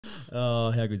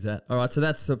Oh, how good is that? All right, so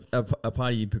that's a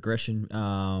part of your progression,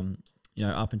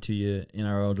 up into your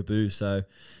NRL debut. So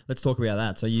let's talk about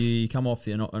that. So you come off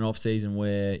an off season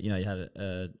where you had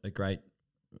a great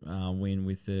win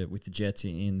with the Jets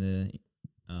in the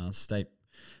state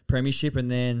premiership, and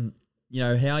then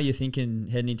how are you thinking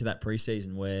heading into that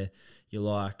preseason where you're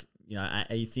like,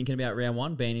 are you thinking about round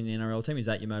one being in the NRL team? Is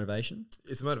that your motivation?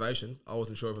 It's a motivation. I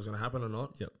wasn't sure if it was going to happen or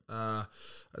not. Yep.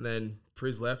 And then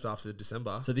Priz left after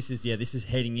December. So this is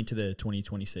heading into the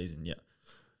 2020 season. Yeah.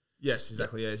 Yes,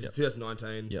 exactly. Yep. Yeah, it's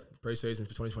 2019 preseason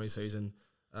for 2020 season.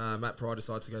 Matt Pryor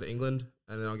decides to go to England,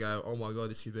 and then I go, oh my god,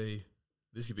 this could be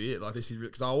it. Like this is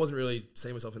because I wasn't really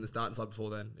seeing myself in the starting side before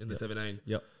then in the 17.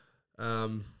 Yep.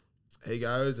 He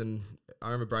goes, and I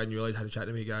remember Braden Riley had a chat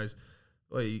to me. He goes,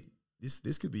 "Well,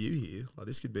 this could be you here. Like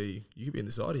you could be in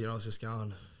the side here." And I was just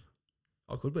going,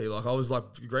 I could be. Like I was like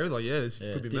agreeing, like this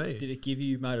could be me. Did it give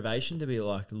you motivation to be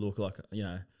like look like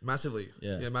massively?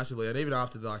 Yeah, massively. And even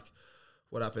after like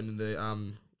what happened in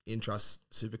the Intrust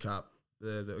Super Cup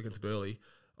the against Burleigh,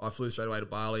 I flew straight away to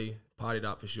Bali, partied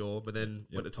up for sure, but then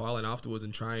went to Thailand afterwards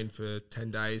and trained for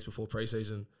 10 days before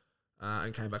preseason.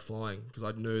 And came back flying because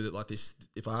I knew that like this,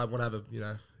 if I want to have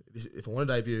if I want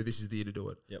to debut, this is the year to do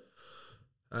it. Yep.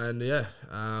 And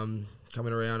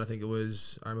coming around, I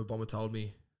remember Bomber told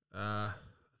me, I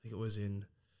think it was in. Do you want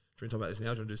to talk about this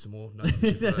now? Do you want to do some more notes?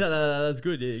 No, that's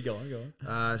good. Yeah, go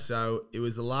on. So it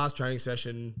was the last training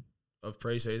session of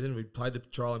preseason. We played the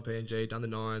trial in PNG, done the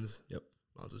nines. Yep.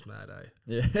 Mines was mad, eh?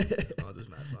 Yeah. Mines was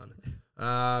mad fun.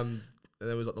 And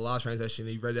then it was like the last training session.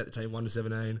 He read out the team 1 to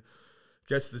 17.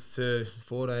 Gets this to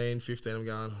 14, 15. I'm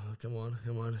going, oh, come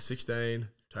on. 16.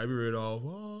 Toby Rudolf.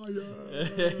 Oh,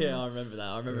 yeah. Yeah, I remember that.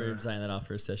 I remember him saying that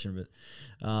after a session. But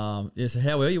so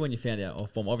how were you when you found out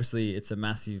off bomb? Obviously, it's a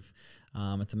massive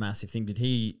thing. Did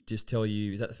he just tell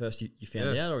you? Is that the first you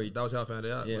found out, or that was how I found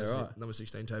out? Yeah, right. Number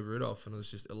 16, Toby Rudolf, and I was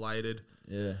just elated.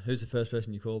 Yeah. Who's the first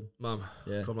person you called? Mum.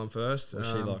 Yeah. Called Mum first.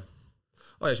 What's she like?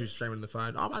 Oh yeah, she was screaming on the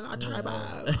phone. Oh my god, Toby!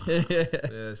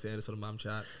 Yeah, standard sort of mum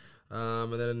chat.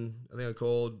 And then I think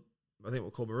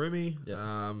we'll call Marumi,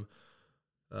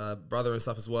 brother and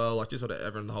stuff as well. Like just sort of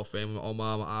everyone, the whole family, my old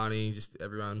mum, Arnie, just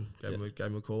everyone gave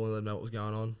him a call and let him know what was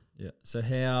going on. Yeah. So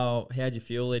how'd you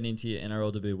feel leading into your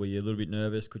NRL debut? Were you a little bit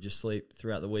nervous? Could you sleep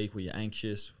throughout the week? Were you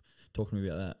anxious? Talk to me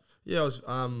about that. Yeah, I was.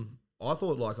 I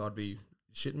thought like I'd be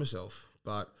shitting myself,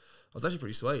 but I was actually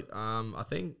pretty sweet. I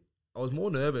think I was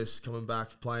more nervous coming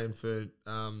back playing for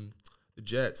the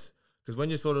Jets because when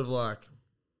you're sort of like.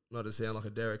 Not to sound like a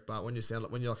Derek, but when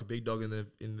you're like a big dog in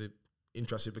the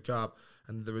Intrust Super Cup,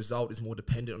 and the result is more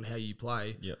dependent on how you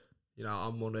play. Yep.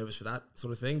 I'm more nervous for that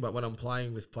sort of thing. But when I'm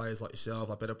playing with players like yourself,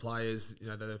 like better players,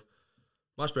 that are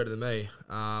much better than me,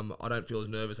 I don't feel as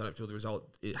nervous. I don't feel the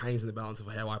result. It hangs in the balance of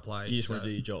how I play. You just want to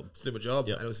do your job. Just do my job.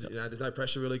 Yep. And it was, there's no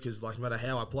pressure really because like no matter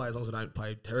how I play, as long as I don't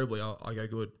play terribly, I go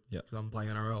good. Yeah. Because I'm playing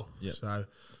NRL. Yep. So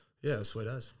yeah, it was sweet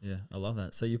as. Yeah, I love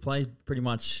that. So you played pretty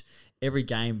much every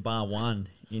game bar one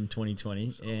in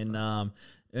 2020 and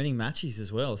earning matches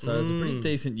as well. So it was a pretty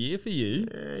decent year for you.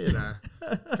 Yeah,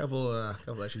 a couple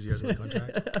extra years on the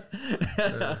contract.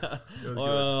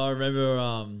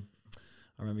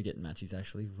 I remember getting matches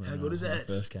actually. When How good is that? I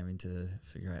first came in to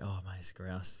figure out, mate, it's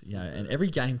grouse. And every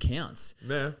game counts.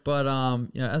 Yeah. But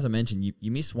as I mentioned,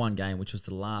 you missed one game, which was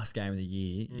the last game of the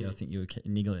year. I think you were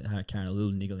carrying a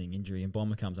little niggling injury, and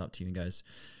Bomber comes up to you and goes,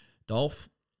 Dolph,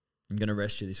 I'm going to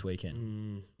rest you this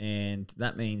weekend. And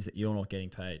that means that you're not getting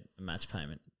paid a match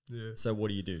payment. Yeah. So what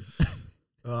do you do?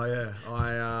 Oh, yeah.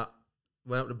 I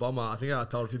went up to Bomber. I think I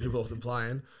told a few people I wasn't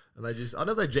playing. And I don't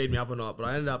know if they G'd me up or not, but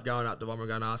I ended up going up to Bomber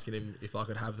and asking him if I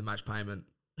could have the match payment.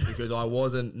 Because I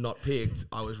wasn't not picked,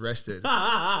 I was rested. So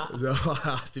I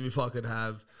asked him if I could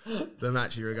have the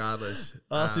matchy regardless.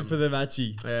 Asked him for the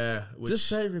matchy. Yeah. Just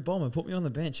say to your Bomber, put me on the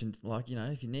bench and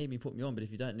if you need me, put me on. But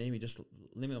if you don't need me, just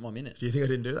limit my minutes. Do you think I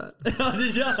didn't do that?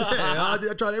 Did you? Yeah,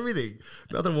 I tried everything.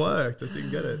 Nothing worked. I just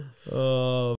didn't get it. Oh.